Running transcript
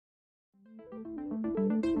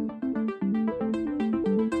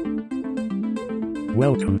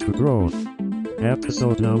Welcome to Growth,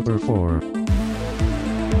 episode number 4.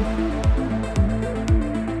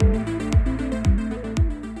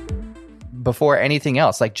 Before anything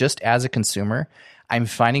else, like just as a consumer, I'm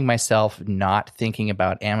finding myself not thinking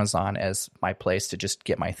about Amazon as my place to just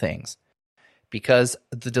get my things, because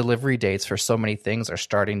the delivery dates for so many things are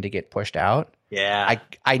starting to get pushed out. Yeah.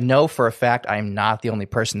 I know for a fact I'm not the only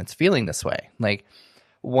person that's feeling this way. Like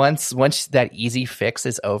once that easy fix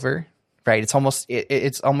is over, right? It's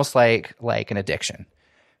almost like an addiction,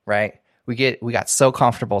 right? We got so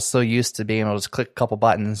comfortable, so used to being able to just click a couple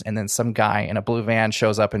buttons, and then some guy in a blue van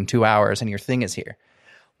shows up in 2 hours and your thing is here.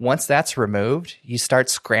 Once that's removed, you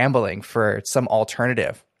start scrambling for some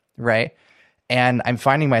alternative, right? And I'm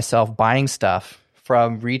finding myself buying stuff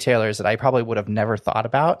from retailers that I probably would have never thought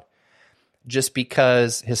about, just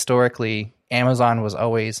because historically Amazon was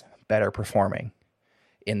always better performing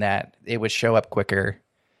in that it would show up quicker,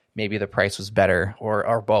 maybe the price was better,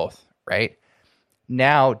 or both, right?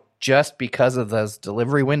 Now, just because of those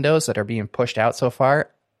delivery windows that are being pushed out so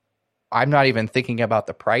far, I'm not even thinking about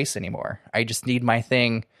the price anymore. I just need my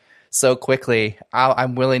thing so quickly.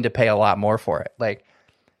 I'm willing to pay a lot more for it. Like,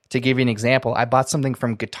 to give you an example, I bought something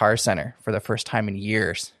from Guitar Center for the first time in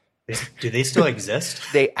years. Do they still exist?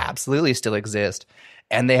 They absolutely still exist.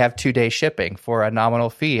 And they have 2-day shipping for a nominal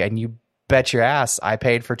fee. And you bet your ass I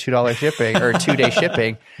paid for $2 shipping or 2-day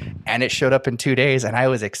shipping, and it showed up in 2 days, and I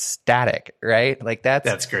was ecstatic, right? Like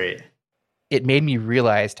that's great. It made me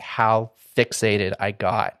realize how fixated I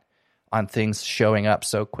got on things showing up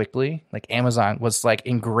so quickly. Like Amazon was like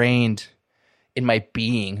ingrained in my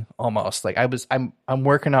being almost. Like I'm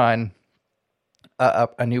working on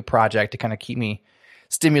a new project to kind of keep me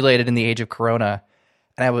stimulated in the age of Corona.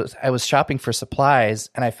 And I was shopping for supplies,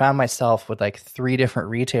 and I found myself with like 3 different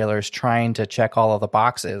retailers trying to check all of the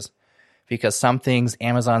boxes, because some things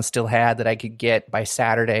Amazon still had that I could get by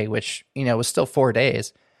Saturday, which, was still 4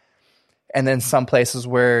 days. And then some places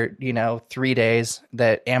where, 3 days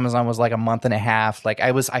that Amazon was like a month and a half. Like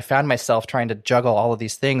I found myself trying to juggle all of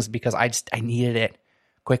these things because I needed it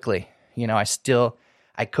quickly.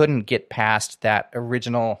 I couldn't get past that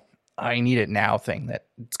original I need it now thing that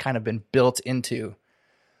it's kind of been built into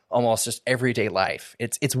almost just everyday life.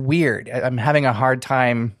 It's weird. I'm having a hard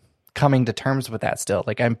time coming to terms with that still.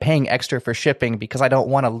 Like I'm paying extra for shipping because I don't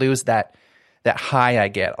want to lose that high I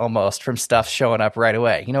get almost from stuff showing up right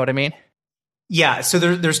away. You know what I mean? Yeah. So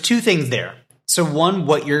there's 2 things there. So one,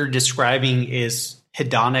 what you're describing is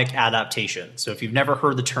hedonic adaptation. So if you've never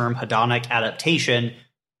heard the term hedonic adaptation,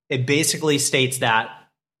 it basically states that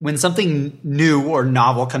when something new or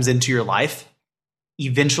novel comes into your life,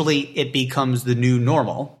 eventually it becomes the new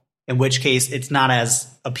normal, in which case it's not as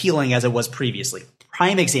appealing as it was previously.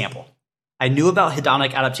 Prime example. I knew about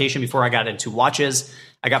hedonic adaptation before I got into watches.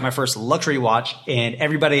 I got my first luxury watch, and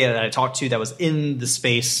everybody that I talked to that was in the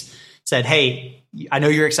space said, "Hey, I know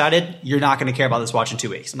you're excited. You're not going to care about this watch in 2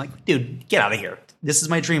 weeks." I'm like, dude, get out of here. This is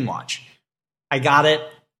my dream watch. I got it,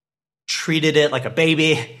 treated it like a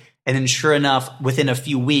baby, and then sure enough, within a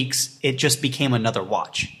few weeks, it just became another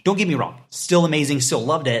watch. Don't get me wrong. Still amazing, still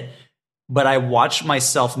loved it. But I watched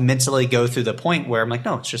myself mentally go through the point where I'm like,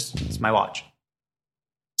 no, it's my watch.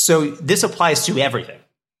 So this applies to everything,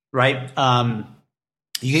 right?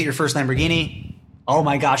 You get your first Lamborghini. Oh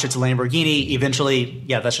my gosh, it's a Lamborghini. Eventually,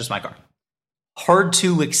 yeah, that's just my car. Hard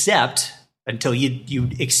to accept until you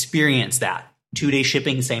experience that. 2-day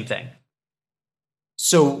shipping, same thing.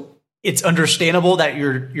 So it's understandable that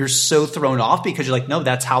you're so thrown off because you're like, no,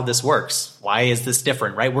 that's how this works. Why is this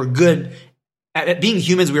different, right? We're good at being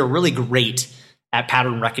humans. We are really great at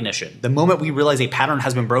pattern recognition. The moment we realize a pattern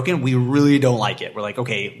has been broken, we really don't like it. We're like,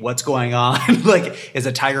 okay, what's going on? Like, is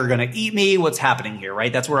a tiger going to eat me? What's happening here,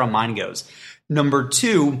 right? That's where our mind goes. Number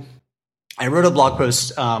 2, I wrote a blog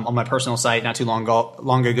post on my personal site not too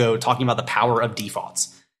long ago talking about the power of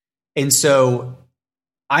defaults. And so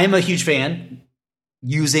I am a huge fan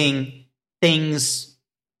using things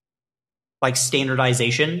like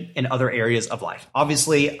standardization in other areas of life.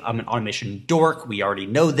 Obviously, I'm an automation dork. We already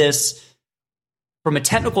know this. From a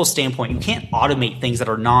technical standpoint, you can't automate things that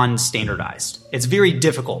are non-standardized. It's very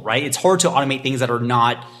difficult, right? It's hard to automate things that are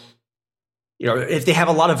not, if they have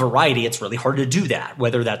a lot of variety, it's really hard to do that,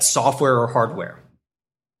 whether that's software or hardware.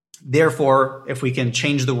 Therefore, if we can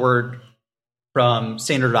change the word from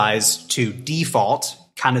standardized to default,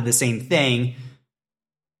 kind of the same thing,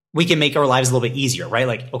 we can make our lives a little bit easier, right?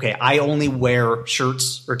 Like, okay, I only wear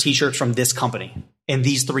shirts or t-shirts from this company in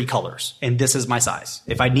these 3 colors, and this is my size.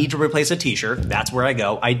 If I need to replace a t-shirt, that's where I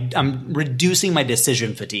go. I'm reducing my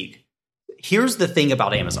decision fatigue. Here's the thing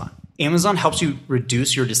about Amazon. Amazon helps you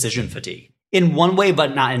reduce your decision fatigue. in one way,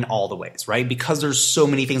 but not in all the ways, right? Because there's so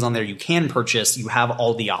many things on there you can purchase, you have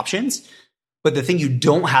all the options. But the thing you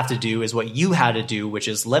don't have to do is what you had to do, which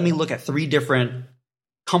is let me look at 3 different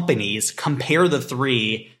companies, compare the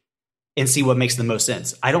 3, and see what makes the most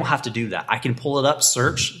sense. I don't have to do that. I can pull it up,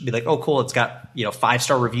 search, be like, oh, cool, it's got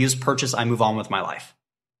 5-star reviews, purchase, I move on with my life.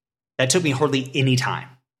 That took me hardly any time.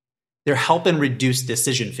 They're helping reduce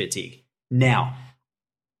decision fatigue. Now,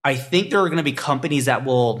 I think there are going to be companies that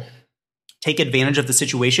will take advantage of the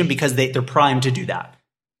situation because they're primed to do that.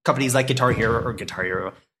 Companies like Guitar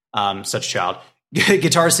Hero, such a child,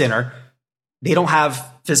 Guitar Center, they don't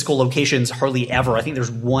have physical locations hardly ever. I think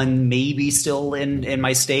there's one maybe still in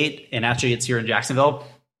my state, and actually it's here in Jacksonville.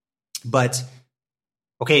 But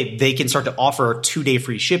okay, they can start to offer 2-day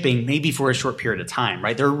free shipping, maybe for a short period of time,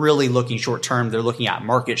 right? They're really looking short term. They're looking at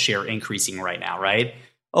market share increasing right now, right?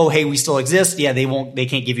 Oh, hey, we still exist. Yeah, they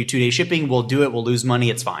can't give you 2-day shipping. We'll do it. We'll lose money.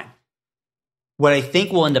 It's fine. What I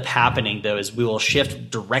think will end up happening, though, is we will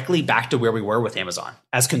shift directly back to where we were with Amazon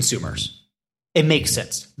as consumers. It makes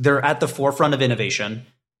sense. They're at the forefront of innovation.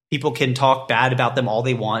 People can talk bad about them all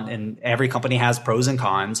they want, and every company has pros and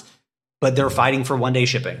cons, but they're fighting for 1-day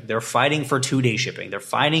shipping. They're fighting for 2-day shipping. They're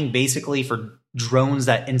fighting basically for drones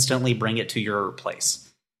that instantly bring it to your place.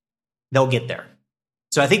 They'll get there.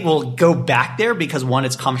 So I think we'll go back there because 1,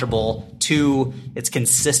 it's comfortable. 2, it's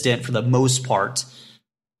consistent for the most part.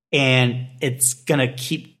 And it's going to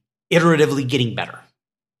keep iteratively getting better,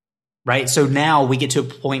 right? So now we get to a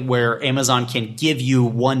point where Amazon can give you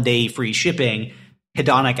 1-day free shipping.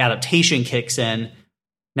 Hedonic adaptation kicks in.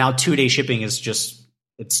 Now 2-day shipping is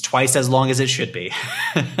it's twice as long as it should be.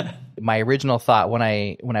 My original thought when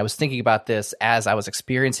I was thinking about this as I was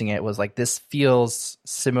experiencing it was like, this feels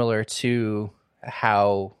similar to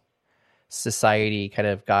how society kind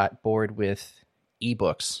of got bored with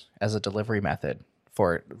ebooks as a delivery method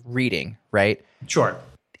for reading, right? Sure.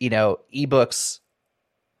 Ebooks,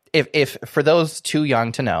 if for those too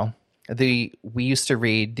young to know, we used to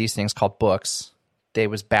read these things called books. They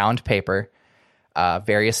was bound paper,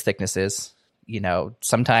 various thicknesses,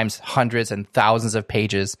 sometimes hundreds and thousands of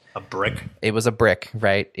pages. A brick. It was a brick,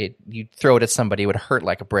 right? You throw it at somebody, it would hurt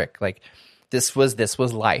like a brick. Like this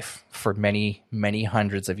was life for many, many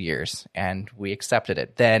hundreds of years, and we accepted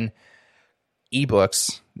it. Then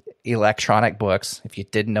ebooks, electronic books, if you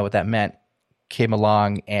didn't know what that meant, came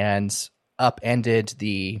along and upended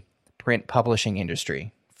the print publishing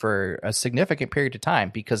industry for a significant period of time,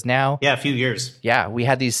 because now, a few years. Yeah, we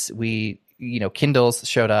had Kindles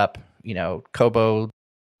showed up, Kobo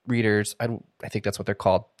readers. I think that's what they're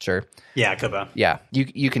called. Sure. Yeah, Kobo. Yeah,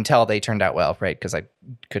 you can tell they turned out well, right? Because I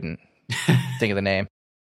couldn't think of the name.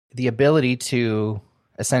 The ability to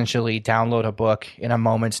essentially download a book in a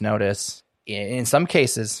moment's notice. In some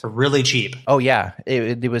cases, really cheap. Oh yeah,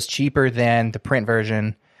 it was cheaper than the print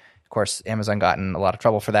version. Of course, Amazon got in a lot of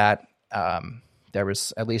trouble for that. There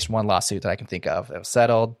was at least one lawsuit that I can think of that was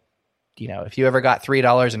settled. If you ever got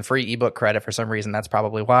 $3 in free ebook credit for some reason, that's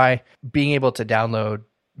probably why. Being able to download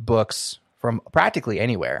books from practically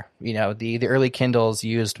anywhere. The early Kindles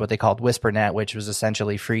used what they called WhisperNet, which was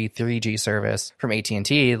essentially free 3G service from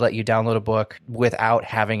AT&T, let you download a book without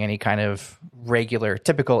having any kind of regular,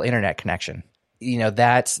 typical internet connection.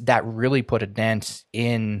 That really put a dent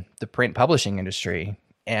in the print publishing industry,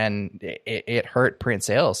 and it hurt print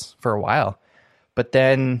sales for a while. But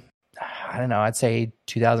then, I don't know, I'd say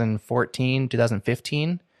 2014,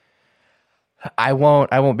 2015, I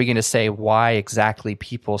won't begin to say why exactly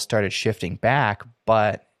people started shifting back,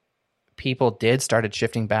 but people started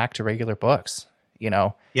shifting back to regular books.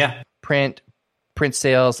 Yeah. Print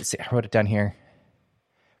sales. Let's see, I wrote it down here.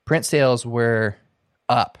 Print sales were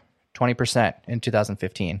up 20% in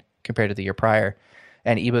 2015 compared to the year prior,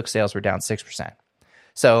 and ebook sales were down 6%.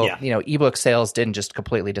 So, ebook sales didn't just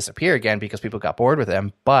completely disappear again because people got bored with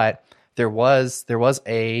them, but there was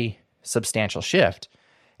a substantial shift.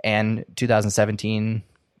 And 2017,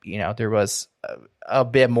 there was a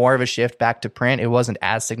bit more of a shift back to print. It wasn't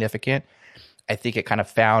as significant. I think it kind of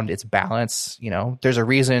found its balance. There's a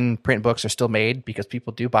reason print books are still made, because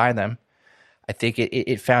people do buy them. I think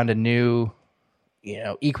it found a new,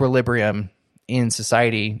 equilibrium in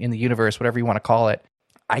society, in the universe, whatever you want to call it.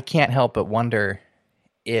 I can't help but wonder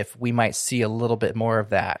if we might see a little bit more of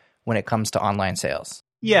that when it comes to online sales.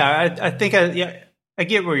 Yeah, I think I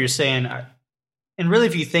get what you're saying. And really,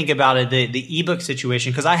 if you think about it, the ebook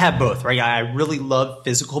situation, because I have both, right? I really love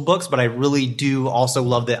physical books, but I really do also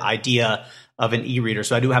love the idea of an e-reader.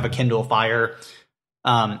 So I do have a Kindle Fire.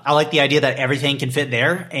 I like the idea that everything can fit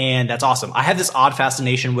there, and that's awesome. I have this odd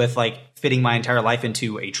fascination with fitting my entire life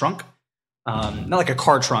into a trunk. Not like a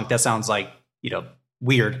car trunk. That sounds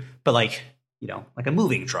weird, but like a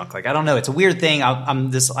moving trunk. Like, I don't know. It's a weird thing. I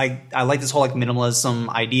like this whole like minimalism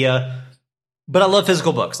idea, but I love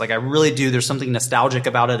physical books. Like, I really do. There's something nostalgic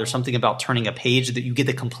about it. There's something about turning a page that you get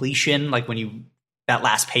the completion. Like that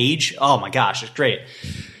last page, oh my gosh, it's great.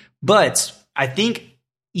 But I think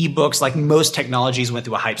ebooks, like most technologies, went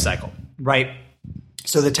through a hype cycle, right?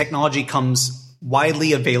 So the technology comes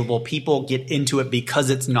widely available. People get into it because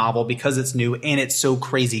it's novel, because it's new, and it's so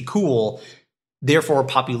crazy cool. Therefore,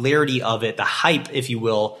 popularity of it, the hype, if you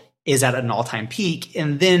will, is at an all-time peak.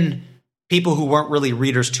 And then people who weren't really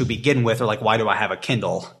readers to begin with are like, why do I have a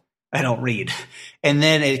Kindle? I don't read. And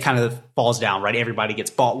then it kind of falls down, right? Everybody gets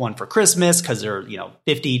bought one for Christmas because they're,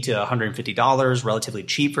 $50 to $150, relatively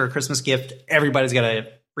cheap for a Christmas gift. Everybody's got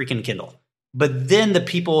a freaking Kindle. But then the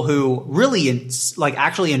people who really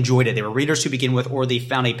actually enjoyed it, they were readers to begin with, or they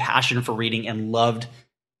found a passion for reading and loved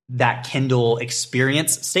that Kindle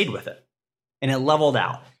experience, stayed with it. And it leveled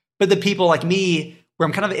out. But the people like me, where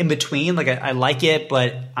I'm kind of in between, like I like it,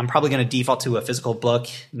 but I'm probably going to default to a physical book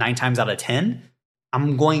 9 times out of 10.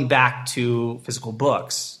 I'm going back to physical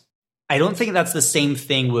books. I don't think that's the same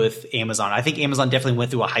thing with Amazon. I think Amazon definitely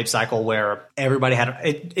went through a hype cycle where everybody had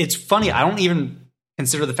it's funny. I don't even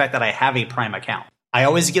consider the fact that I have a Prime account. I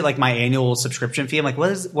always get like my annual subscription fee. I'm like,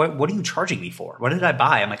 what are you charging me for? What did I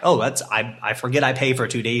buy? I'm like, oh, I forget I pay for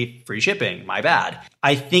 2-day free shipping. My bad.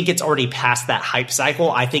 I think it's already past that hype cycle.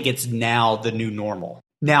 I think it's now the new normal.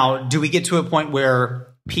 Now, do we get to a point where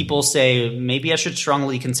people say, maybe I should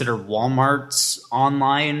strongly consider Walmart's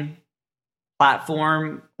online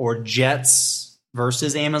platform or Jet's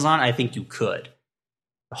versus Amazon? I think you could.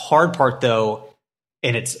 The hard part though,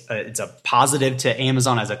 and it's a positive to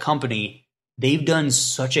Amazon as a company, they've done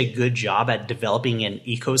such a good job at developing an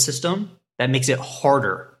ecosystem that makes it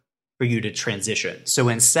harder for you to transition. So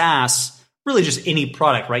in SaaS, really just any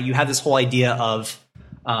product, right? You have this whole idea of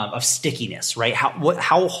stickiness, right?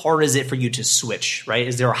 How hard is it for you to switch, right?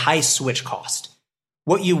 Is there a high switch cost?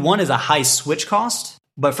 What you want is a high switch cost,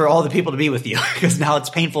 but for all the people to be with you, because now it's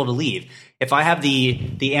painful to leave. If I have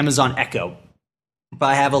the Amazon Echo, if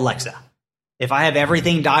I have Alexa, if I have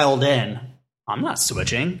everything dialed in, I'm not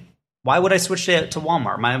switching. Why would I switch to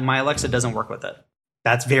Walmart? My Alexa doesn't work with it.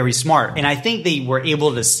 That's very smart. And I think they were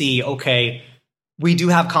able to see, okay, we do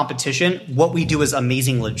have competition. What we do is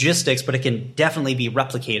amazing logistics, but it can definitely be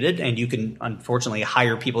replicated. And you can, unfortunately,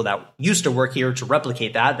 hire people that used to work here to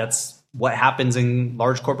replicate that. That's what happens in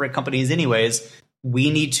large corporate companies anyways. We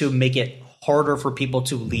need to make it harder for people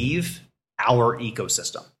to leave our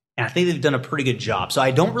ecosystem. And I think they've done a pretty good job. So I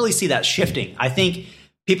don't really see that shifting. I think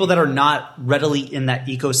people that are not readily in that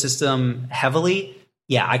ecosystem heavily,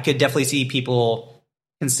 yeah, I could definitely see people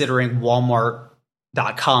considering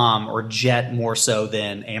Walmart.com or Jet more so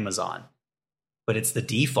than Amazon. But it's the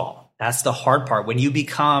default. That's the hard part. When you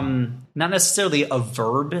become not necessarily a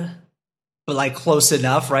verb, but like close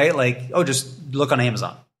enough, right? Like, oh, just look on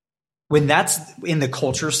Amazon. When that's in the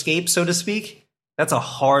culture scape, so to speak, that's a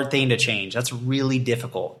hard thing to change. That's really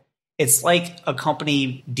difficult. It's like a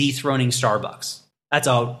company dethroning Starbucks.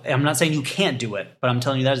 I'm not saying you can't do it, but I'm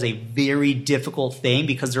telling you that is a very difficult thing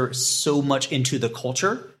because they're so much into the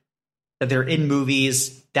culture that they're in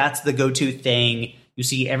movies. That's the go-to thing. You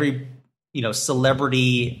see every,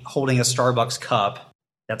 celebrity holding a Starbucks cup.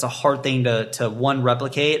 That's a hard thing to one,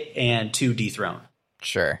 replicate, and two, dethrone.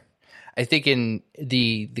 Sure. I think in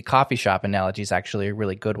the coffee shop analogy is actually a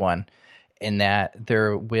really good one in that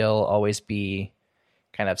there will always be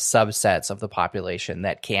kind of subsets of the population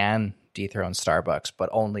that can dethrone Starbucks, but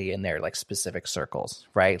only in their like specific circles,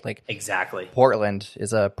 right? Like exactly. Portland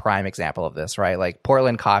is a prime example of this, right? Like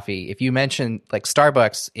Portland coffee, if you mention like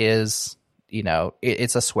Starbucks is,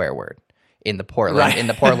 it's a swear word in the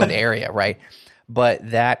Portland area, right?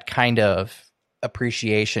 But that kind of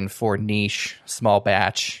appreciation for niche, small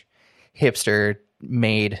batch, hipster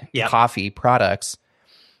made coffee products,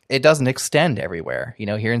 it doesn't extend everywhere.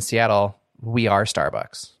 Here in Seattle, we are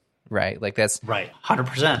Starbucks. Right. Like that's right.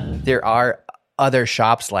 100%. There are other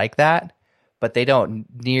shops like that, but they don't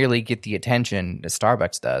nearly get the attention that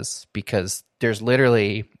Starbucks does because there's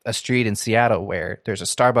literally a street in Seattle where there's a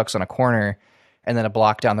Starbucks on a corner and then a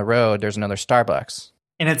block down the road, there's another Starbucks.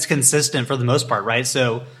 And it's consistent for the most part, right?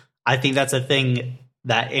 So I think that's a thing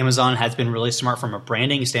that Amazon has been really smart from a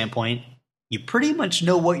branding standpoint. You pretty much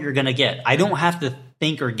know what you're going to get. I don't have to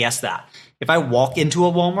think or guess that. If I walk into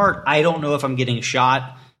a Walmart, I don't know if I'm getting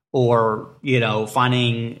shot or,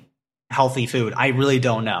 finding healthy food. I really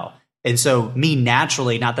don't know. And so me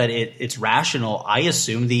naturally, not that it's rational, I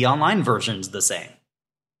assume the online version's the same.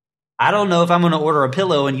 I don't know if I'm going to order a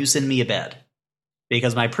pillow and you send me a bed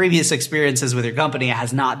because my previous experiences with your company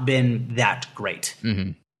has not been that great.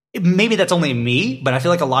 Mm-hmm. maybe that's only me, but I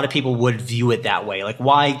feel like a lot of people would view it that way. Like,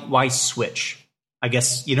 why switch? I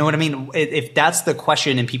guess, you know what I mean? If that's the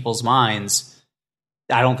question in people's minds,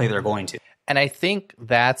 I don't think they're going to. And I think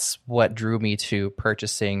that's what drew me to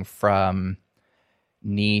purchasing from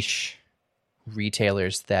niche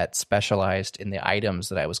retailers that specialized in the items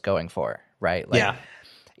that I was going for, right? Like, Yeah.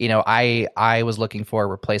 you know, I was looking for a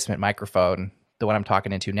replacement microphone, the one I'm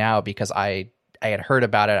talking into now, because I had heard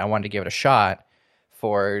about it. I wanted to give it a shot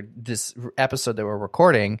for this episode that we're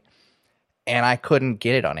recording, and I couldn't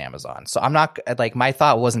get it on Amazon. So I'm not like, my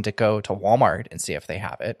thought wasn't to go to Walmart and see if they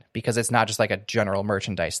have it, because it's not just like a general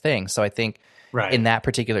merchandise thing. So I think in that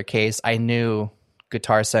particular case, I knew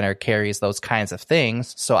Guitar Center carries those kinds of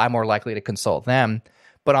things, so I'm more likely to consult them.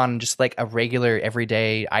 But on just like a regular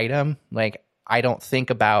everyday item, like, I don't think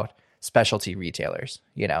about specialty retailers.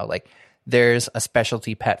 You know, like, there's a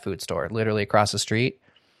specialty pet food store literally across the street.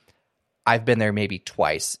 I've been there maybe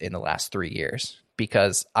twice in the last 3 years,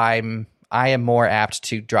 because I am more apt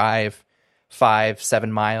to drive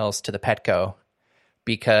 5-7 miles to the Petco,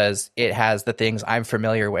 because it has the things I'm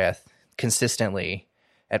familiar with consistently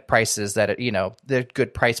at prices that, you know, they're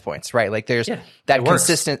good price points, right? Like, there's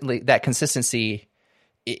that consistency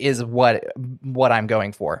is what I'm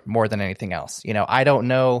going for more than anything else. You know, I don't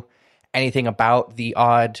know anything about the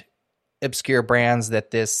odd obscure brands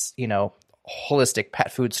that this, you know, holistic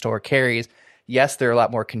pet food store carries. Yes, they're a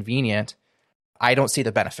lot more convenient. I don't see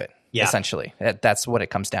the benefit. Essentially, that's what it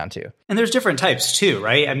comes down to. And there's different types too,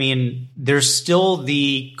 right? I mean, there's still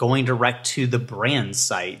the going direct to the brand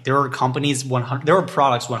site. There are companies, there are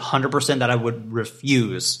products 100% that I would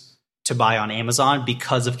refuse to buy on Amazon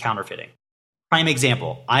because of counterfeiting. Prime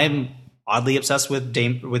example, I'm oddly obsessed with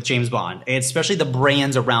James Bond, and especially the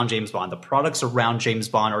brands around James Bond. The products around James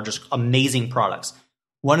Bond are just amazing products.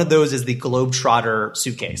 One of those is the Globetrotter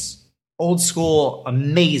suitcase. Old school,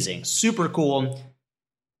 amazing, super cool.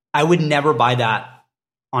 I would never buy that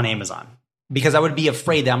on Amazon, because I would be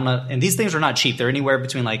afraid that and these things are not cheap. They're anywhere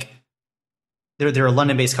between, like, they're a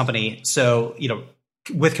London-based company. So, you know,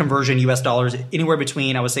 with conversion US dollars, anywhere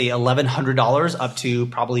between, I would say, $1,100 up to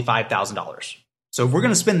probably $5,000. So if we're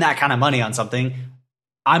going to spend that kind of money on something,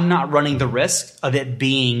 I'm not running the risk of it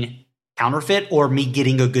being counterfeit or me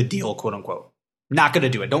getting a good deal, quote unquote. Not going to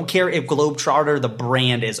do it. Don't care if Globetrotter, the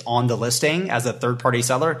brand, is on the listing as a third-party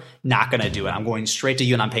seller. Not going to do it. I'm going straight to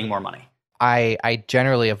you, and I'm paying more money. I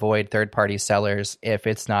generally avoid third-party sellers if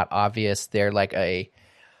it's not obvious they're like a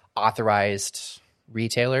authorized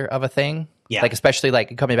retailer of a thing. Yeah. Like, especially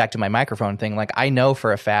like coming back to my microphone thing, like, I know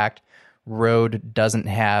for a fact Rode doesn't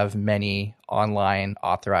have many online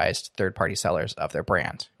authorized third-party sellers of their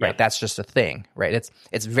brand. Right. Yeah. That's just a thing, right?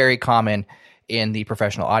 It's very common in the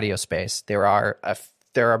professional audio space. There are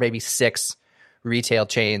maybe 6 retail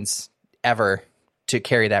chains ever to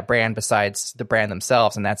carry that brand besides the brand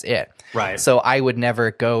themselves, and that's it. Right. So I would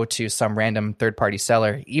never go to some random third-party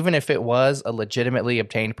seller, even if it was a legitimately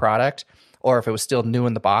obtained product or if it was still new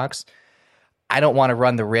in the box. I don't want to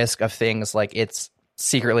run the risk of things like it's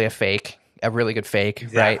secretly a really good fake,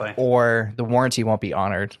 exactly. Right? Or the warranty won't be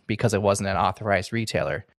honored because it wasn't an authorized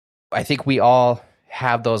retailer. I think we all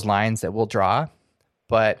have those lines that we'll draw,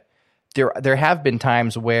 but there have been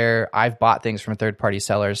times where I've bought things from third-party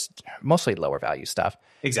sellers, mostly lower value stuff.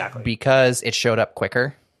 Exactly. Because it showed up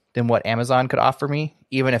quicker than what Amazon could offer me,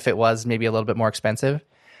 even if it was maybe a little bit more expensive.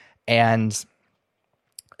 And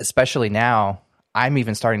especially now, I'm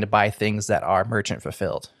even starting to buy things that are merchant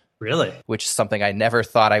fulfilled. Really? Which is something I never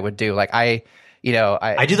thought I would do. Like, I do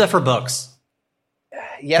that for books.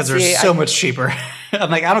 Yes, because they're so much cheaper.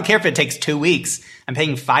 I'm like, I don't care if it takes 2 weeks. I'm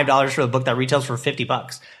paying $5 for a book that retails for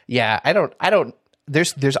 $50. Yeah, I don't.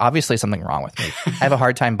 There's obviously something wrong with me. I have a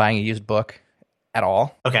hard time buying a used book at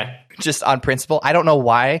all. Okay, just on principle. I don't know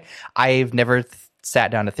why. I've never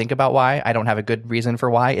sat down to think about why. I don't have a good reason for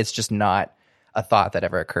why. It's just not a thought that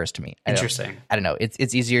ever occurs to me. Interesting. I don't know.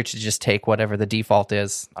 It's easier to just take whatever the default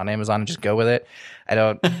is on Amazon and just go with it. I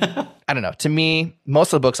don't know. To me,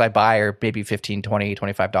 most of the books I buy are maybe $15, $20,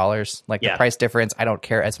 $25. Like, the price difference, I don't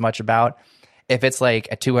care as much about. If it's like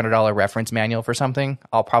a $200 reference manual for something,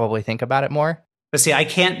 I'll probably think about it more. But see, I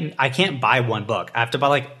can't buy one book. I have to buy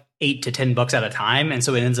like 8 to 10 books at a time. And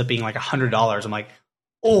so it ends up being like $100. I'm like,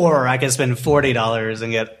 or I can spend $40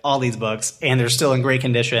 and get all these books, and they're still in great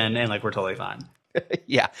condition, and like, we're totally fine.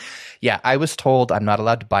 Yeah. I was told I'm not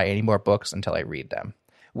allowed to buy any more books until I read them.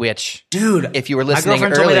 Which, dude, if you were listening my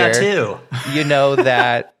girlfriend earlier, told me that too. You know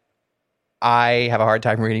that I have a hard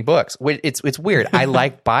time reading books. It's weird. I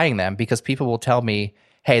like buying them because people will tell me,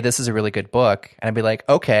 "Hey, this is a really good book," and I'd be like,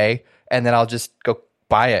 "Okay," and then I'll just go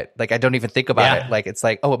buy it. Like, I don't even think about it. Like, it's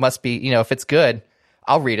like, oh, it must be. You know, if it's good,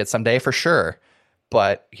 I'll read it someday for sure.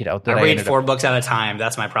 But, you know, I read 4 books at a time.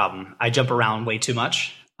 That's my problem. I jump around way too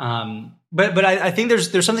much. But I think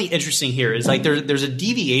there's something interesting here. Is like there's a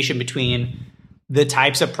deviation between the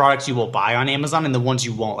types of products you will buy on Amazon and the ones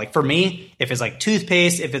you won't. Like for me, if it's like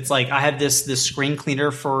toothpaste, if it's like I have this screen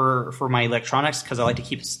cleaner for my electronics because I like to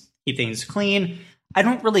keep things clean, I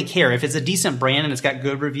don't really care. If it's a decent brand and it's got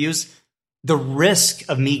good reviews, the risk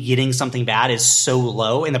of me getting something bad is so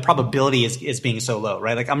low, and the probability is being so low,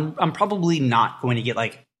 right? Like I'm probably not going to get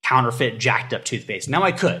like counterfeit jacked up toothpaste. Now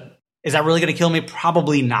I could. Is that really going to kill me?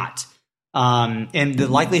 Probably not. And the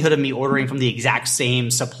likelihood of me ordering from the exact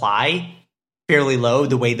same supply fairly low,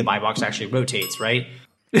 the way the buy box actually rotates, right?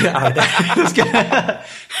 So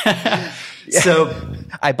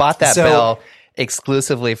I bought that bell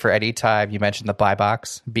exclusively for any time you mentioned the buy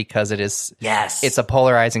box because it's a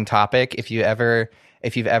polarizing topic. If you've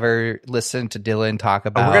ever listened to Dylan talk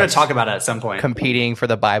about, we're going to talk about it at some point, competing for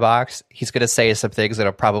the buy box, he's going to say some things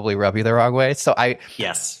that'll probably rub you the wrong way. So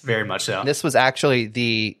yes, very much so. This was actually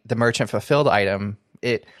the merchant fulfilled item.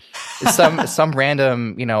 Some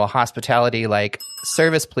random, you know, hospitality like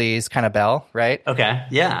service please kind of bell, right? Okay,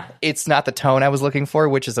 yeah. It's not the tone I was looking for,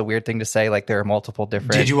 which is a weird thing to say. Like there are multiple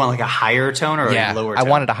different. Did you want like a higher tone or a lower tone? I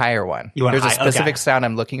wanted a higher one. There's a specific sound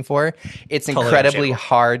I'm looking for. It's incredibly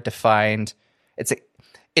hard to find.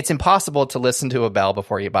 It's impossible to listen to a bell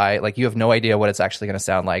before you buy it. Like you have no idea what it's actually going to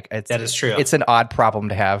sound like. That is true. It's an odd problem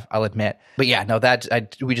to have, I'll admit. But yeah, no,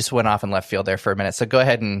 we just went off in left field there for a minute. So go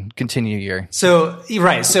ahead and continue your. So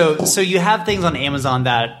right, so you have things on Amazon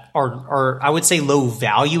that are I would say low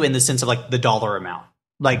value in the sense of like the dollar amount,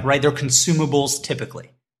 like right, they're consumables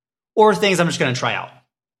typically, or things I'm just going to try out.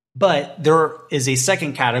 But there is a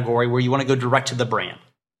second category where you want to go direct to the brand.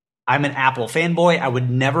 I'm an Apple fanboy. I would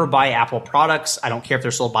never buy Apple products. I don't care if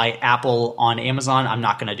they're sold by Apple on Amazon. I'm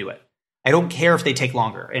not going to do it. I don't care if they take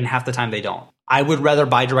longer, and half the time they don't. I would rather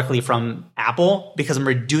buy directly from Apple because I'm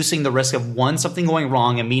reducing the risk of something going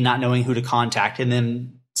wrong and me not knowing who to contact, and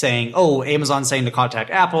then saying, oh, Amazon's saying to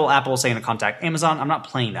contact Apple, Apple's saying to contact Amazon. I'm not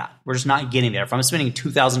playing that. We're just not getting there. If I'm spending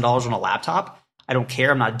 $2,000 on a laptop, I don't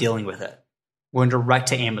care. I'm not dealing with it. I'm going direct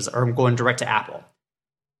to Amazon, or I'm going direct to Apple.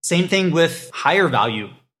 Same thing with higher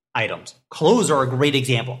value items. Clothes are a great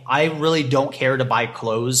example. I really don't care to buy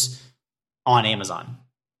clothes on Amazon.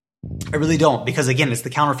 I really don't, because again, it's the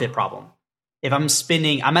counterfeit problem. If I'm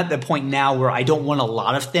at the point now where I don't want a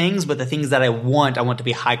lot of things, but the things that I want to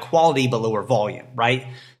be high quality but lower volume, right?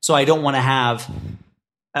 So I don't want to have,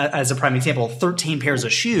 as a prime example, 13 pairs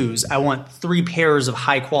of shoes. I want 3 pairs of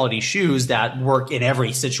high quality shoes that work in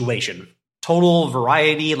every situation. Total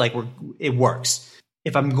variety, like it works.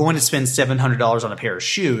 If I'm going to spend $700 on a pair of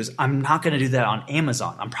shoes, I'm not going to do that on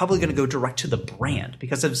Amazon. I'm probably going to go direct to the brand,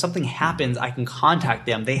 because if something happens, I can contact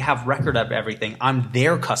them. They have record of everything. I'm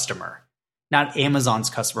their customer, not Amazon's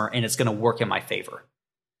customer, and it's going to work in my favor.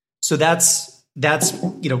 So that's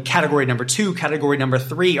category number 2. Category number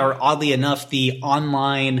 3 are, oddly enough, the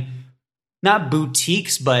online, not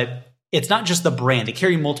boutiques, but it's not just the brand. They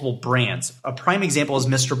carry multiple brands. A prime example is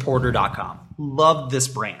MrPorter.com. Love this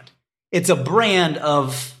brand. It's a brand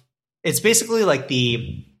it's basically like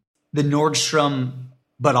the Nordstrom,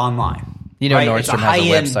 but online. You know, right? Nordstrom has a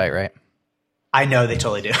website, right? I know, they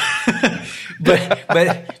totally do.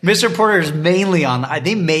 but Mr. Porter is mainly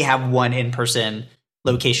they may have one in-person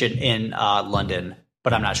location in London,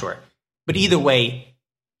 but I'm not sure. But either way,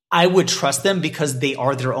 I would trust them because they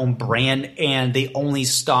are their own brand and they only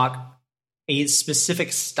stock a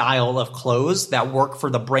specific style of clothes that work for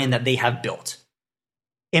the brand that they have built.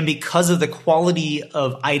 And because of the quality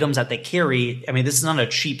of items that they carry, I mean, this is not a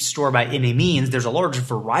cheap store by any means. There's a large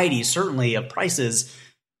variety, certainly, of prices.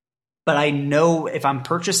 But I know if I'm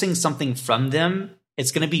purchasing something from them,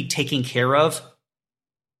 it's going to be taken care of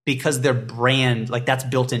because their brand, like that's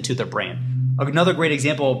built into their brand. Another great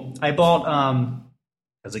example, I bought,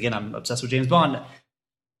 because again, I'm obsessed with James Bond.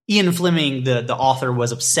 Ian Fleming, the author,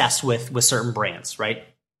 was obsessed with certain brands, right?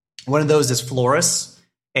 One of those is Floris,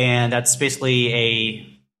 and that's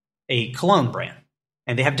basically a cologne brand,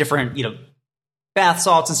 and they have different, bath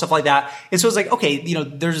salts and stuff like that. And so it's like, okay,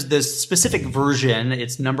 there's this specific version,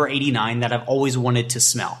 it's number 89, that I've always wanted to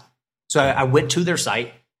smell. So I went to their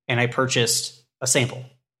site and I purchased a sample.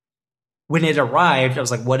 When it arrived, I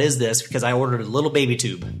was like, what is this? Because I ordered a little baby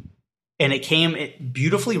tube, and it came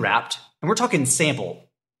beautifully wrapped. And we're talking a sample,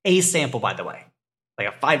 by the way, like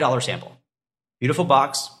a $5 sample. Beautiful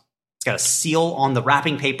box. It's got a seal on the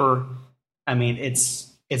wrapping paper. I mean, it's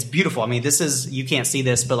beautiful. I mean, you can't see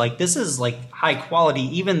this, but like this is like high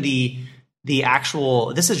quality. Even the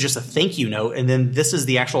actual, this is just a thank you note, and then this is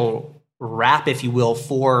the actual wrap, if you will,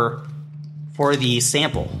 for for the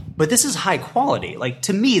sample. But this is high quality. Like,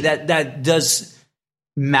 to me, that does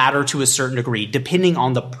matter to a certain degree, depending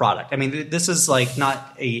on the product. I mean, this is like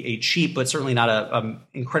not a cheap, but certainly not a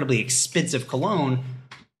incredibly expensive cologne.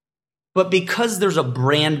 But because there's a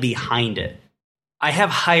brand behind it, I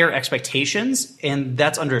have higher expectations, and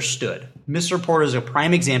that's understood. Mr. Porter is a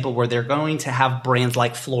prime example where they're going to have brands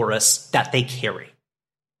like Florist that they carry.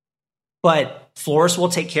 But Florist will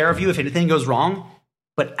take care of you if anything goes wrong,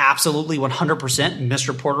 but absolutely 100%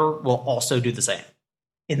 Mr. Porter will also do the same.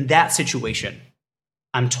 In that situation,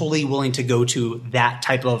 I'm totally willing to go to that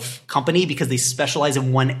type of company because they specialize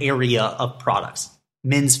in one area of products.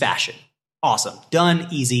 Men's fashion. Awesome. Done.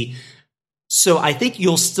 Easy. So I think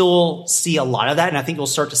you'll still see a lot of that, and I think you'll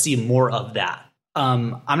start to see more of that.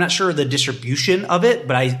 I'm not sure the distribution of it,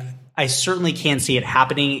 but I certainly can see it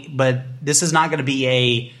happening. But this is not going to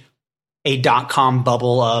be a .com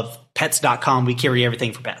bubble of pets.com. We carry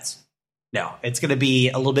everything for pets. No, it's going to be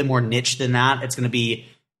a little bit more niche than that. It's going to be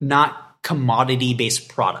not commodity-based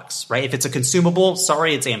products, right? If it's a consumable,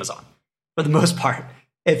 sorry, it's Amazon for the most part.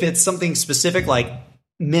 If it's something specific like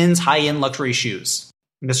men's high-end luxury shoes,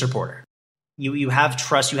 Mr. Porter. You have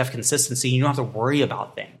trust, you have consistency, you don't have to worry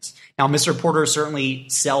about things. Now, Mr. Porter certainly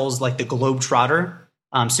sells like the Globetrotter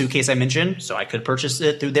suitcase I mentioned, so I could purchase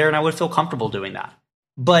it through there and I would feel comfortable doing that.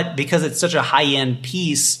 But because it's such a high-end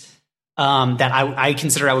piece that I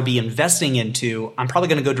consider I would be investing into, I'm probably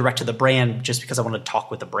going to go direct to the brand just because I want to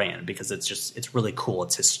talk with the brand because it's really cool.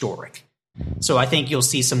 It's historic. So I think you'll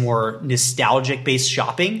see some more nostalgic-based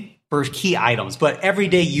shopping for key items. But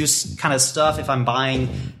everyday use kind of stuff, if I'm buying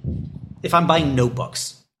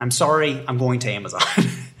notebooks, I'm sorry, I'm going to Amazon.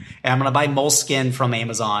 And I'm going to buy Moleskine from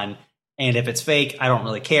Amazon. And if it's fake, I don't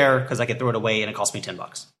really care because I can throw it away and it costs me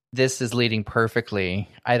 $10. This is leading perfectly.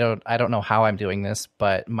 I don't know how I'm doing this,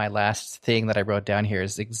 but my last thing that I wrote down here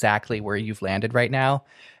is exactly where you've landed right now.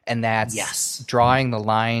 And that's drawing the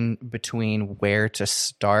line between where to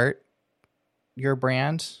start your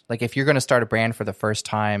brand. Like if you're going to start a brand for the first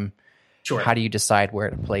time, how do you decide where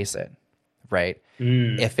to place it? Right.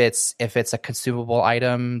 If it's a consumable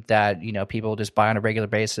item that, people just buy on a regular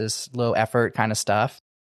basis, low effort kind of stuff,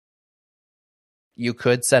 you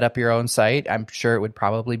could set up your own site. I'm sure it would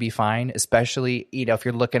probably be fine, especially, if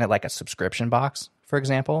you're looking at like a subscription box, for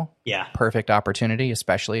example. Yeah. Perfect opportunity,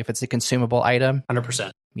 especially if it's a consumable item.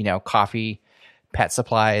 100%. Coffee, pet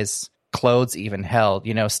supplies, clothes, even hell.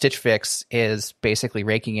 Stitch Fix is basically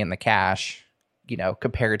raking in the cash,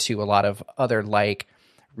 compared to a lot of other like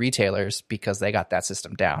retailers because they got that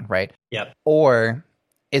system down, right? Yep. Or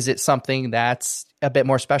is it something that's a bit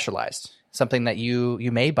more specialized? Something that you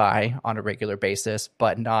may buy on a regular basis,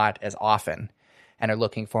 but not as often, and are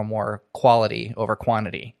looking for more quality over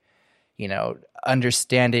quantity.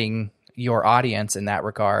 Understanding your audience in that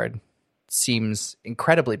regard seems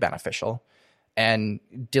incredibly beneficial. And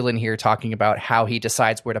Dylan here talking about how he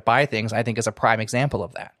decides where to buy things, I think is a prime example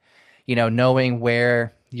of that. Knowing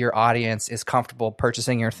where your audience is comfortable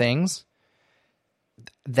purchasing your things,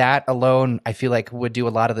 that alone, I feel like would do a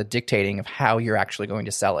lot of the dictating of how you're actually going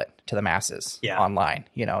to sell it to the masses online.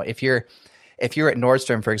 If you're at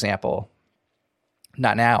Nordstrom, for example,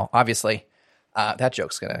 not now, obviously, that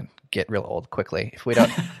joke's going to get real old quickly. If we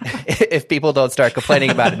don't, if people don't start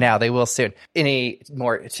complaining about it now, they will soon. In a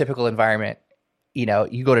more typical environment, you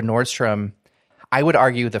go to Nordstrom, I would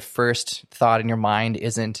argue the first thought in your mind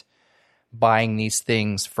isn't buying these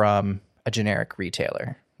things from a generic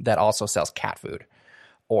retailer that also sells cat food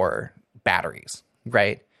or batteries,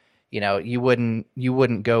 right? You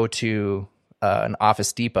wouldn't go to an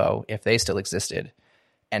Office Depot if they still existed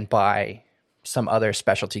and buy some other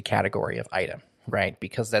specialty category of item, right?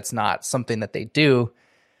 Because that's not something that they do.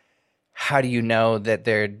 How do you know that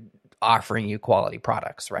they're offering you quality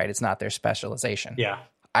products, right? It's not their specialization. Yeah.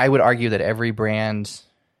 I would argue that every brand,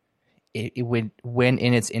 it would, when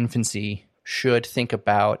in its infancy, should think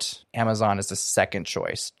about Amazon as a second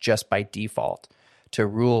choice just by default, to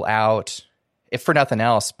rule out, if for nothing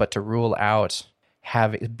else, but to rule out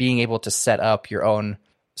being able to set up your own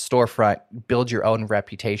storefront, build your own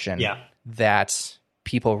reputation that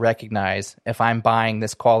people recognize. If I'm buying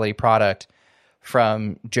this quality product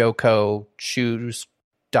from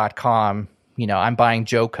JoCoShoes.com, I'm buying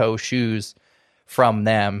JoCo shoes from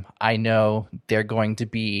them. I know they're going to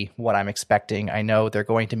be what I'm expecting. I know they're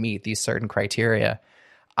going to meet these certain criteria.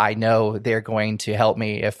 I know they're going to help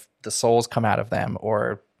me if the soles come out of them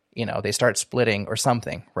or, they start splitting or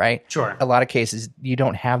something, right? Sure. A lot of cases, you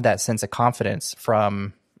don't have that sense of confidence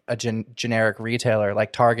from a generic retailer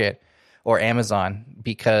like Target or Amazon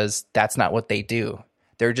because that's not what they do.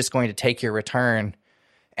 They're just going to take your return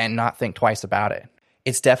and not think twice about it.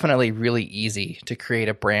 it's definitely really easy to create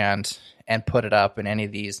a brand and put it up in any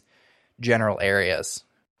of these general areas.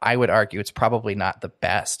 I would argue it's probably not the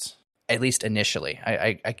best, at least initially.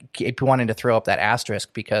 I keep wanting to throw up that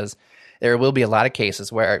asterisk because there will be a lot of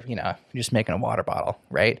cases where, you're just making a water bottle,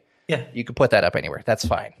 right? Yeah. You could put that up anywhere. That's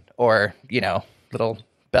fine. Or, little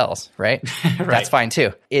bells, right? Right. That's fine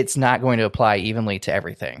too. It's not going to apply evenly to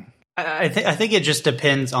everything. I think it just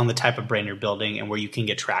depends on the type of brand you're building and where you can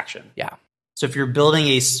get traction. Yeah. So if you're building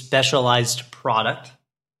a specialized product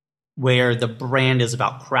where the brand is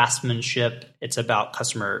about craftsmanship, it's about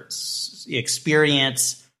customer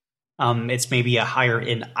experience, it's maybe a higher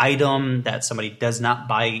end item that somebody does not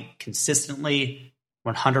buy consistently,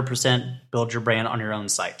 100% build your brand on your own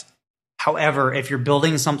site. However, if you're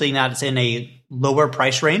building something that's in a lower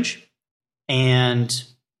price range and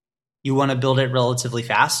you want to build it relatively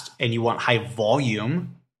fast and you want high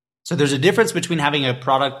volume, so there's a difference between having a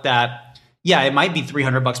product that, it might be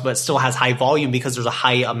 $300, but it still has high volume because there's a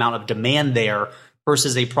high amount of demand there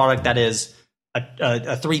versus a product that is a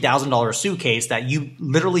 $3,000 suitcase that you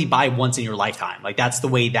literally buy once in your lifetime. Like that's the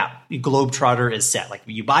way that Globetrotter is set. Like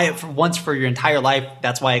you buy it once for your entire life.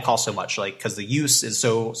 That's why it costs so much, like because the use is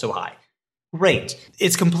so high. Great.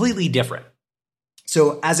 It's completely different.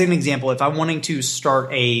 So as an example, if I'm wanting to start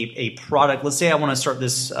a product, let's say I want to start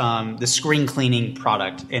this screen cleaning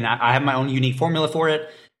product and I have my own unique formula for it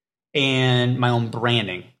and my own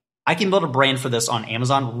branding. I can build a brand for this on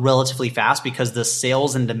Amazon relatively fast because the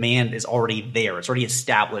sales and demand is already there. It's already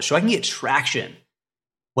established. So I can get traction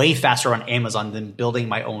way faster on Amazon than building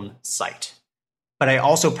my own site. But I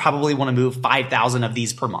also probably want to move 5,000 of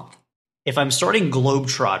these per month. If I'm starting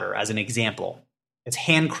Globetrotter as an example, it's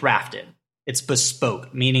handcrafted. It's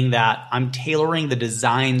bespoke, meaning that I'm tailoring the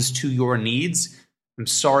designs to your needs. I'm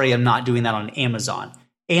sorry, I'm not doing that on Amazon.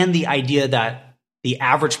 And the idea that the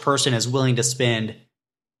average person is willing to spend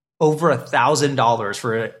over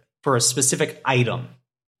 $1,000 for a specific item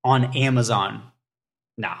on Amazon.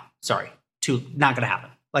 Nah, sorry, not going to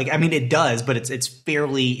happen. Like, I mean, it does, but it's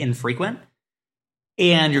fairly infrequent,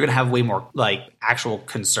 and you're going to have way more like actual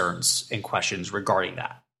concerns and questions regarding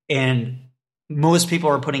that. And most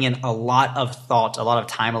people are putting in a lot of thought, a lot of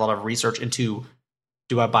time, a lot of research into: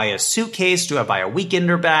 do I buy a suitcase? Do I buy a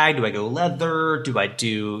weekender bag? Do I go leather? Do I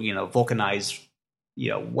do vulcanized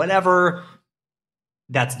whatever?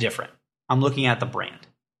 That's different. I'm looking at the brand.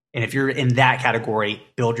 And if you're in that category,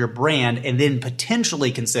 build your brand and then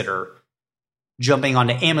potentially consider jumping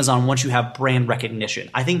onto Amazon once you have brand recognition.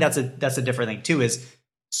 I think that's a different thing too, is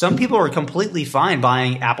some people are completely fine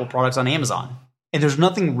buying Apple products on Amazon. And there's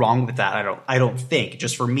nothing wrong with that. I don't think.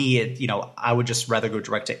 Just for me, I would just rather go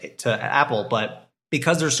direct to Apple. But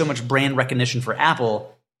because there's so much brand recognition for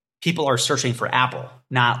Apple, people are searching for Apple,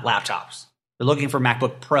 not laptops. They're looking for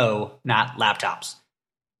MacBook Pro, not laptops.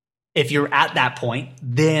 If you're at that point,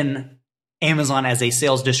 then Amazon as a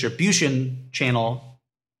sales distribution channel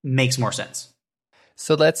makes more sense.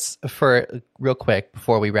 So for real quick,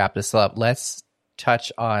 before we wrap this up, let's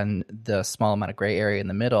touch on the small amount of gray area in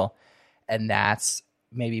the middle. And that's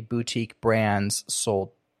maybe boutique brands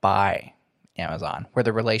sold by Amazon, where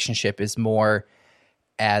the relationship is more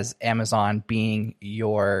as Amazon being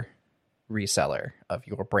your reseller of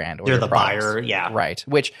your brand. Or they're your the products. buyer, yeah. Right.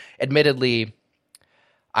 Which admittedly,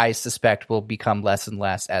 I suspect will become less and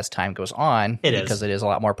less as time goes on. Because it is a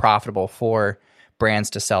lot more profitable for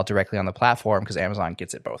brands to sell directly on the platform because Amazon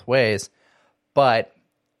gets it both ways. But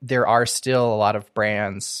there are still a lot of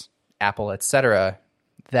brands, Apple, etc.,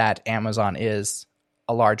 that Amazon is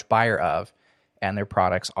a large buyer of, and their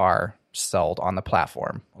products are sold on the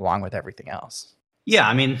platform along with everything else. Yeah,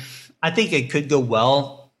 I mean, I think it could go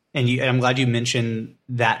well, and I'm glad you mentioned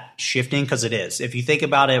that shifting because it is. If you think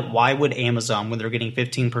about it, why would Amazon, when they're getting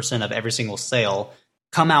 15% of every single sale,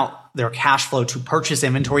 come out their cash flow to purchase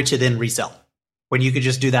inventory to then resell? When you could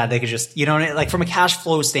just do that, they could just, like from a cash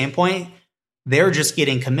flow standpoint, they're just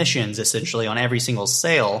getting commissions essentially on every single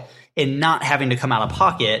sale and not having to come out of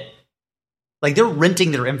pocket. Like they're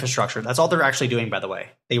renting their infrastructure. That's all they're actually doing, by the way.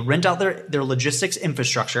 They rent out their logistics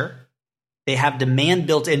infrastructure. They have demand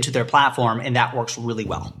built into their platform, and that works really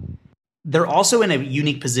well. They're also in a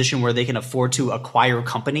unique position where they can afford to acquire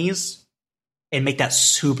companies and make that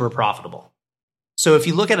super profitable. So if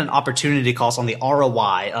you look at an opportunity cost on the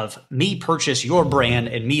ROI of me purchase your brand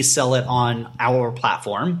and me sell it on our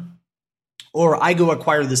platform, or I go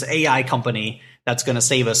acquire this AI company that's going to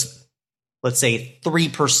save us, let's say,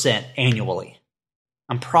 3% annually,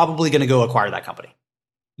 I'm probably going to go acquire that company.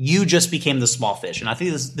 You just became the small fish. And I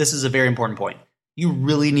think this is a very important point. You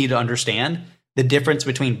really need to understand the difference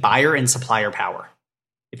between buyer and supplier power.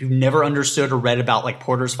 If you've never understood or read about like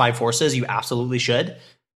Porter's five forces, you absolutely should.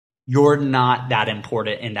 You're not that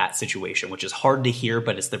important in that situation, which is hard to hear,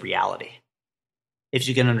 but it's the reality. If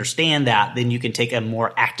you can understand that, then you can take a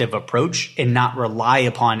more active approach and not rely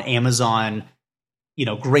upon Amazon,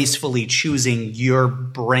 gracefully choosing your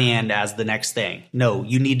brand as the next thing. No,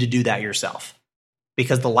 you need to do that yourself,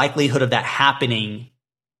 because the likelihood of that happening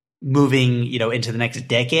moving, into the next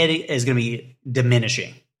decade is going to be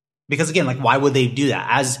diminishing. Because again, like, why would they do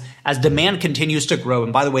that? As demand continues to grow,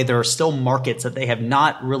 and by the way, there are still markets that they have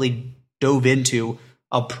not really dove into.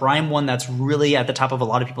 A prime one that's really at the top of a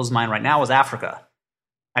lot of people's mind right now is Africa.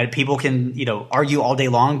 And people can, argue all day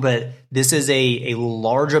long, but this is a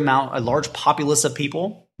large populace of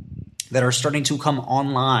people that are starting to come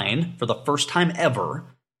online for the first time ever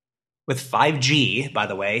with 5G, by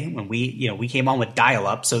the way, when we came on with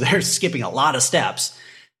dial-up, so they're skipping a lot of steps.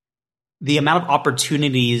 The amount of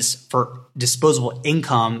opportunities for disposable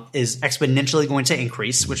income is exponentially going to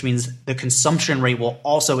increase, which means the consumption rate will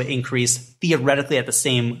also increase theoretically at the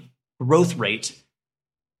same growth rate.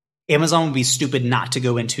 Amazon would be stupid not to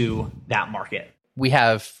go into that market. We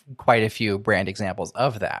have quite a few brand examples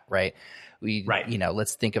of that, right?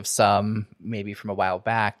 Let's think of some maybe from a while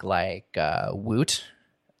back, like Woot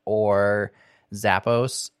or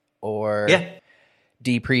Zappos or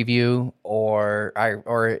D Preview or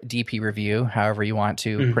DP Review, however you want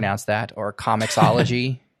to pronounce that, or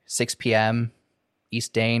Comixology, 6 p.m.,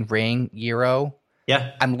 East Dane, Ring, Euro.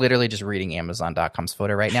 Yeah. I'm literally just reading Amazon.com's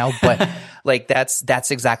photo right now, but like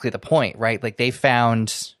that's exactly the point, right? Like they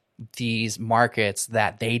found these markets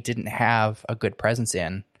that they didn't have a good presence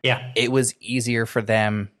in. Yeah. It was easier for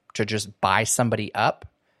them to just buy somebody up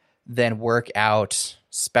than work out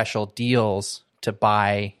special deals to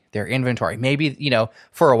buy their inventory. Maybe,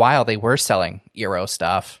 for a while they were selling Eero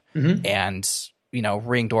stuff and,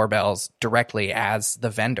 Ring doorbells directly as the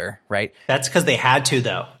vendor, right? That's because they had to,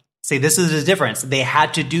 though. See, this is the difference. They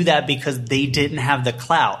had to do that because they didn't have the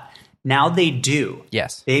clout. Now they do.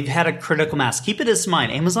 Yes. They've had a critical mass. Keep it in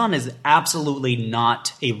mind, Amazon is absolutely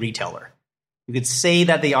not a retailer. You could say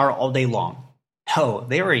that they are all day long. No,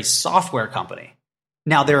 they are a software company.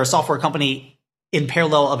 Now, they're a software company in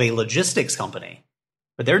parallel of a logistics company,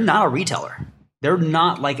 but they're not a retailer. They're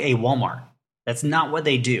not like a Walmart. That's not what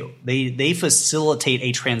they do. They facilitate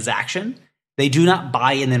a transaction. They do not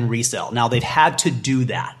buy and then resell. Now, they've had to do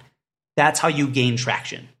that. That's how you gain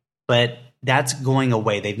traction. But that's going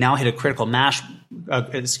away. They've now hit a critical mass,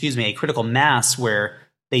 where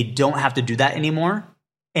they don't have to do that anymore.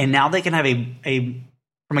 And now they can have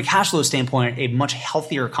from a cash flow standpoint, a much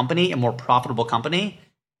healthier company, a more profitable company,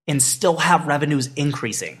 and still have revenues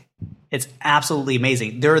increasing. It's absolutely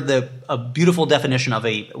amazing. They're a beautiful definition of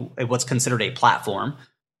what's considered a platform.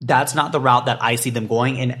 That's not the route that I see them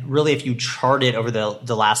going. And really, if you chart it over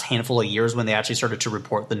the last handful of years when they actually started to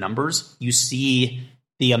report the numbers, you see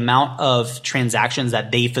the amount of transactions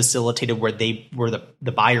that they facilitated where they were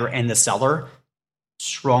the buyer and the seller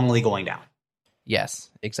strongly going down. Yes,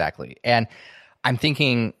 exactly. And I'm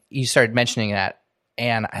thinking, you started mentioning that,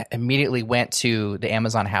 and I immediately went to the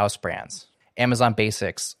Amazon house brands, Amazon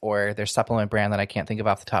Basics, or their supplement brand that I can't think of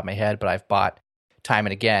off the top of my head, but I've bought time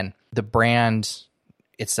and again. The brand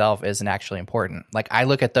itself isn't actually important. Like, I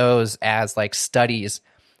look at those as like studies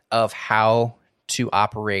of how to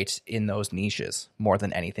operate in those niches more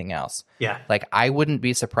than anything else. Yeah. Like, I wouldn't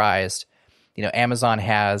be surprised, Amazon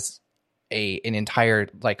has an entire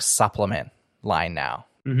like supplement line now.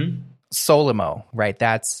 Solimo, right?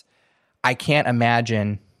 I can't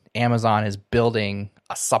imagine Amazon is building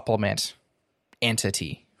a supplement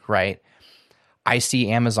entity, right? I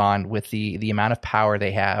see Amazon with the amount of power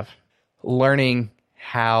they have, learning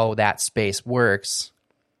how that space works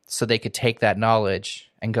so they could take that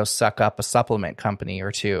knowledge and go suck up a supplement company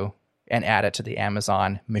or two and add it to the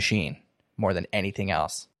Amazon machine more than anything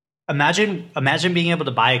else. Imagine being able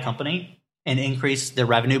to buy a company and increase their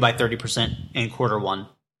revenue by 30% in quarter one.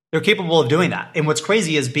 They're capable of doing that. And what's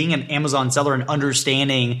crazy is, being an Amazon seller and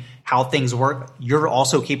understanding how things work, you're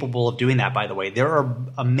also capable of doing that, by the way. There are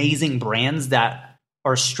amazing brands that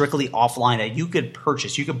are strictly offline that you could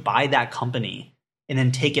purchase. You could buy that company and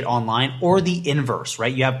then take it online, or the inverse,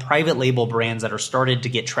 right? You have private label brands that are started to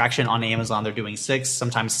get traction on Amazon. They're doing 6,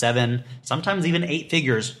 sometimes 7, sometimes even 8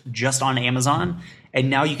 figures just on Amazon. And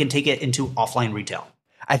now you can take it into offline retail.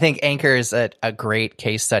 I think Anchor is a great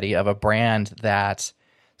case study of a brand that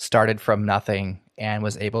started from nothing and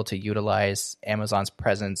was able to utilize Amazon's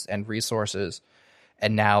presence and resources.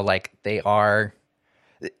 And now, like, there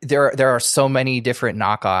are so many different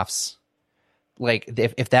knockoffs. Like,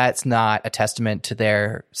 if that's not a testament to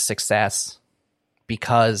their success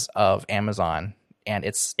because of Amazon, and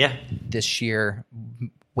it's Yeah. the sheer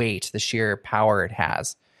weight, the sheer power it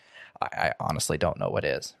has. I honestly don't know what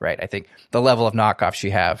is, right? I think the level of knockoffs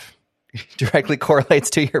you have directly correlates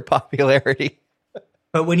to your popularity.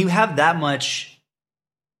 But when you have that much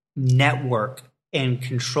network and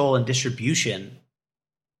control and distribution,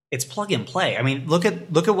 it's plug and play. I mean, look at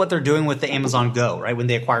what they're doing with the Amazon Go, right? When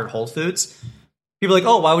they acquired Whole Foods, people are like,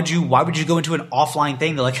 oh, why would you go into an offline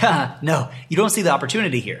thing? They're like, no, you don't see the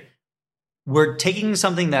opportunity here. We're taking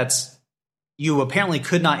something that's you apparently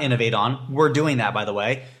could not innovate on. We're doing that, by the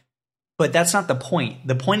way. But that's not the point.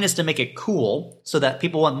 The point is to make it cool so that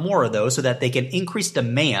people want more of those so that they can increase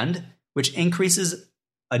demand, which increases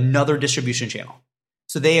another distribution channel.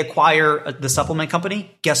 So they acquire the supplement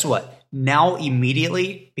company. Guess what? Now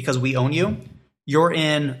immediately, because we own you, you're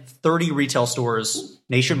in 30 retail stores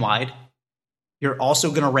nationwide. You're also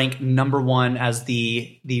going to rank number one as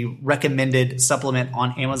the recommended supplement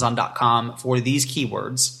on Amazon.com for these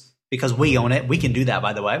keywords because we own it. We can do that,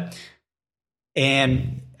 by the way.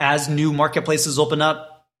 And as new marketplaces open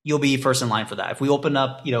up, you'll be first in line for that. If we open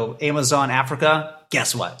up, Amazon Africa,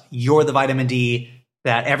 guess what? You're the vitamin D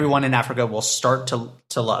that everyone in Africa will start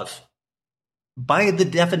to love. By the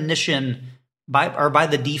definition, by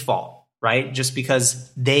the default, right? Just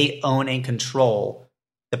because they own and control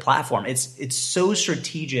the platform. It's so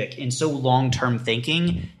strategic and so long-term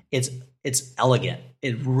thinking. It's elegant.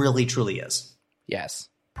 It really, truly is. Yes.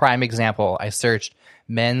 Prime example, I searched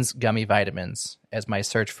men's gummy vitamins as my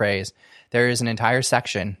search phrase. There is an entire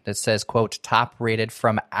section that says, quote, top rated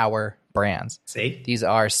from our brands. See? These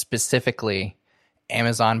are specifically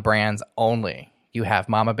Amazon brands only. You have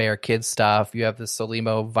Mama Bear Kids stuff. You have the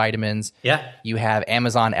Solimo vitamins. Yeah. You have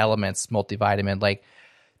Amazon Elements multivitamin. Like,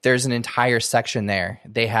 there's an entire section there.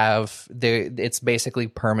 It's basically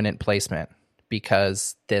permanent placement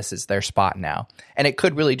because this is their spot now. And it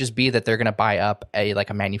could really just be that they're going to buy up a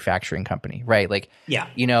manufacturing company, right? Like, yeah.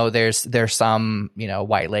 There's some,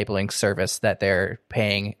 white labeling service that they're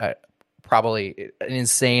paying probably an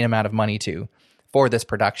insane amount of money to for this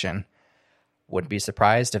production. Wouldn't be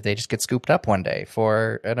surprised if they just get scooped up one day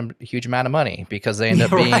for a huge amount of money because they end up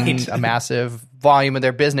being right. a massive volume of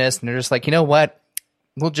their business. And they're just like, you know what?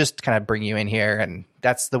 We'll just kind of bring you in here, and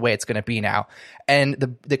that's the way it's going to be now. And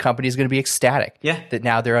the company is going to be ecstatic that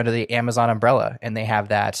now they're under the Amazon umbrella, and they have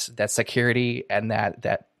that security and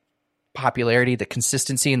that popularity, the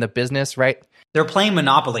consistency in the business, right? They're playing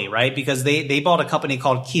Monopoly, right? Because they bought a company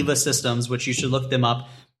called Kiva Systems, which you should look them up.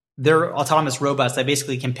 They're autonomous robots that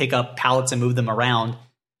basically can pick up pallets and move them around.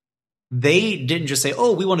 They didn't just say,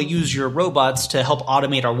 oh, we want to use your robots to help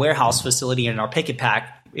automate our warehouse facility and our pick and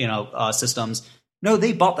pack systems. No,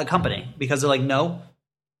 they bought the company because they're like, no,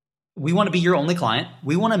 we want to be your only client.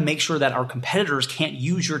 We want to make sure that our competitors can't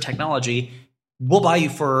use your technology. We'll buy you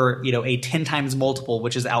for a 10 times multiple,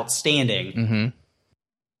 which is outstanding. Mm-hmm.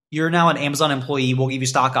 You're now an Amazon employee. We'll give you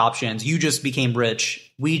stock options. You just became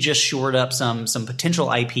rich. We just shored up some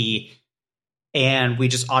potential IP, and we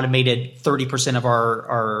just automated 30% of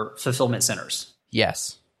our fulfillment centers.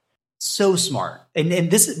 Yes. So smart.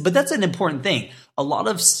 But that's an important thing. A lot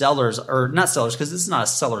of sellers, or not sellers, because this is not a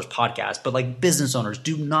seller's podcast, but like business owners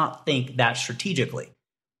do not think that strategically,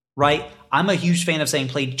 right? I'm a huge fan of saying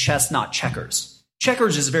play chess, not checkers.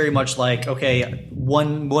 Checkers is very much like, okay,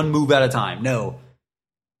 one move at a time. No,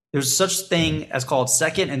 there's such thing as called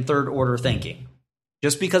second and third order thinking.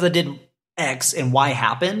 Just because I did X and Y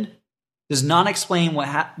happened does not explain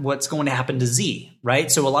what's going to happen to Z,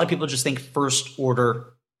 right? So a lot of people just think first order,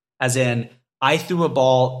 as in I threw a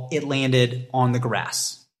ball, it landed on the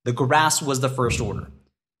grass. The grass was the first order.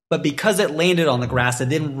 But because it landed on the grass, it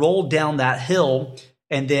then rolled down that hill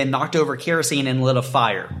and then knocked over kerosene and lit a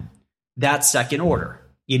fire. That's second order.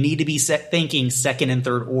 You need to be thinking second and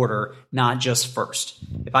third order, not just first.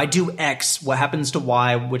 If I do X, what happens to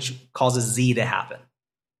Y, which causes Z to happen?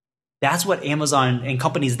 That's what Amazon and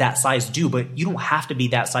companies that size do, but you don't have to be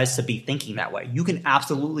that size to be thinking that way. You can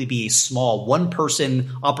absolutely be a small one-person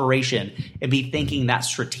operation and be thinking that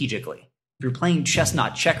strategically. If you're playing chess,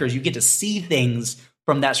 not checkers, you get to see things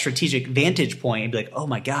from that strategic vantage point and be like, oh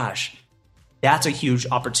my gosh, that's a huge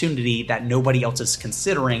opportunity that nobody else is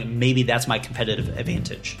considering. Maybe that's my competitive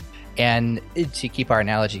advantage. And to keep our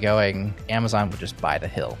analogy going, Amazon would just buy the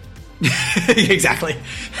hill. Exactly.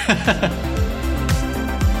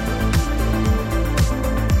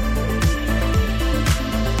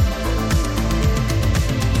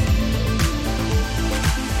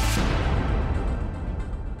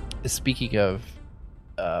 Speaking of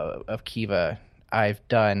Kiva, I've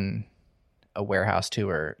done a warehouse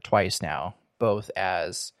tour twice now, both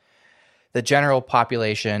as the general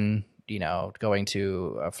population going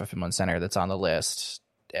to a fulfillment center that's on the list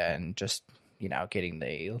and just,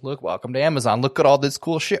 getting welcome to Amazon. Look at all this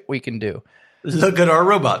cool shit we can do. Look at our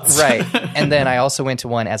robots. Right. And then I also went to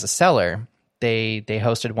one as a seller. They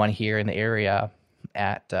hosted one here in the area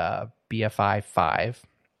at BFI 5.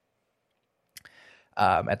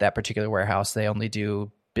 At that particular warehouse, they only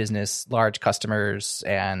do business, large customers,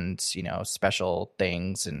 and special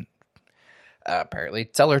things, and apparently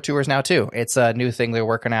seller tours now too. It's a new thing they're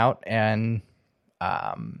working out. And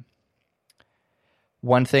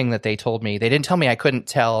one thing that they told me, they didn't tell me I couldn't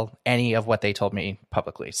tell any of what they told me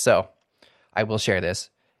publicly, so I will share this.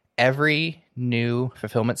 Every new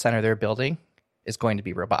fulfillment center they're building is going to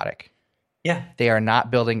be robotic. Yeah. They are not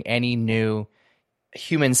building any new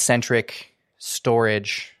human-centric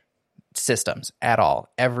storage systems at all.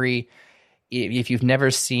 If you've never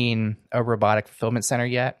seen a robotic fulfillment center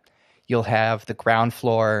yet, you'll have the ground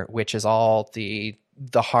floor, which is all the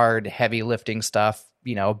hard, heavy lifting stuff,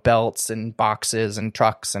 belts and boxes and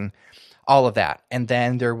trucks and all of that. And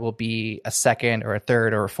then there will be a second or a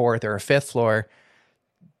third or a fourth or a fifth floor.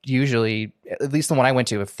 Usually, at least the one I went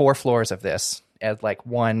to, 4 floors of this, at like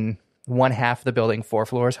one half of the building, 4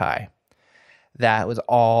 floors high. That was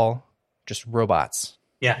all just robots.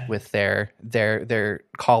 Yeah. With their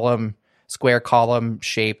square column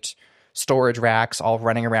shaped storage racks all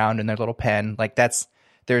running around in their little pen. Like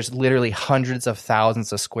there's literally hundreds of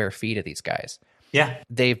thousands of square feet of these guys. Yeah.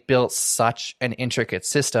 They've built such an intricate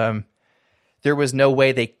system. There was no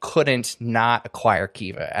way they couldn't not acquire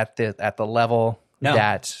Kiva at the level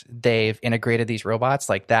that they've integrated these robots.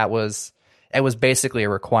 Like it was basically a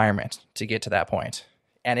requirement to get to that point.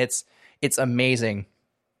 And it's amazing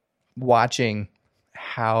watching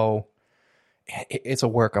how it's a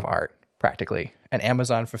work of art, practically. An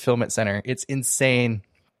Amazon fulfillment center. It's insane.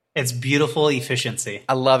 It's beautiful efficiency.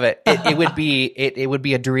 I love it. It would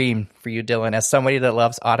be a dream for you, Dylan, as somebody that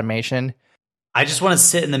loves automation. I just want to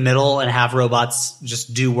sit in the middle and have robots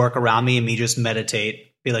just do work around me and me just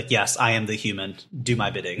meditate. Be like, yes, I am the human. Do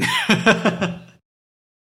my bidding.